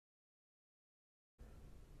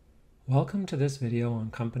Welcome to this video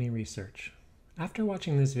on company research. After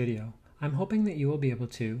watching this video, I'm hoping that you will be able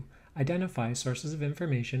to identify sources of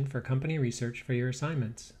information for company research for your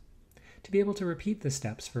assignments, to be able to repeat the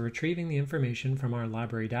steps for retrieving the information from our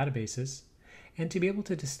library databases, and to be able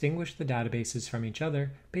to distinguish the databases from each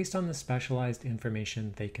other based on the specialized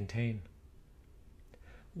information they contain.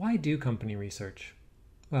 Why do company research?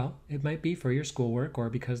 Well, it might be for your schoolwork or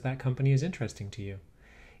because that company is interesting to you.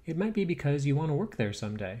 It might be because you want to work there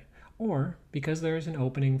someday, or because there is an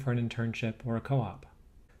opening for an internship or a co-op.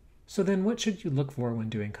 So then what should you look for when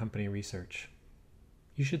doing company research?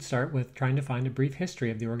 You should start with trying to find a brief history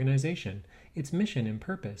of the organization, its mission and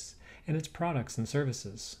purpose, and its products and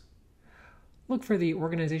services. Look for the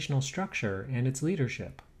organizational structure and its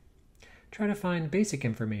leadership. Try to find basic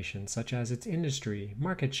information such as its industry,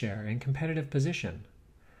 market share, and competitive position.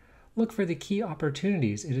 Look for the key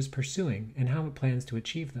opportunities it is pursuing and how it plans to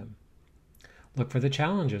achieve them. Look for the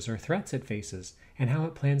challenges or threats it faces and how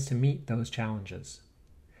it plans to meet those challenges.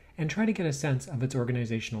 And try to get a sense of its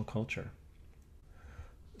organizational culture.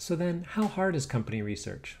 So then, how hard is company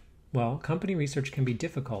research? Well, company research can be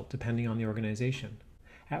difficult depending on the organization.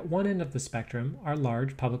 At one end of the spectrum are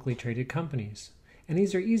large publicly traded companies, and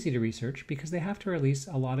these are easy to research because they have to release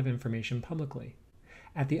a lot of information publicly.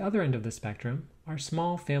 At the other end of the spectrum are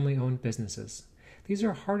small family-owned businesses. These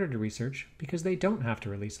are harder to research because they don't have to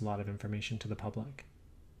release a lot of information to the public.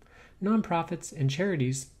 Nonprofits and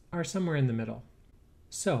charities are somewhere in the middle.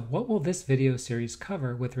 So, what will this video series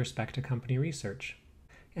cover with respect to company research?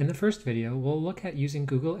 In the first video, we'll look at using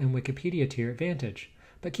Google and Wikipedia to your advantage,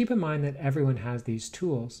 but keep in mind that everyone has these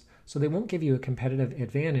tools, so they won't give you a competitive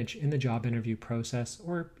advantage in the job interview process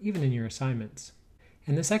or even in your assignments.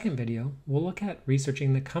 In the second video, we'll look at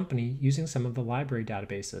researching the company using some of the library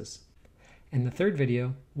databases. In the third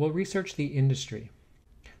video, we'll research the industry.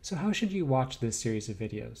 So how should you watch this series of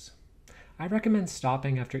videos? I recommend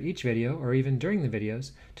stopping after each video or even during the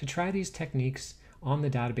videos to try these techniques on the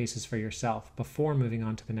databases for yourself before moving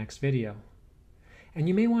on to the next video. And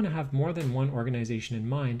you may want to have more than one organization in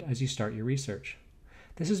mind as you start your research.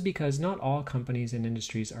 This is because not all companies and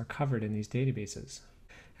industries are covered in these databases.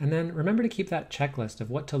 And then remember to keep that checklist of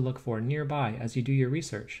what to look for nearby as you do your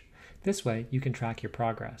research. This way you can track your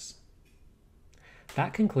progress.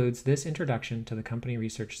 That concludes this introduction to the company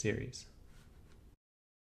research series.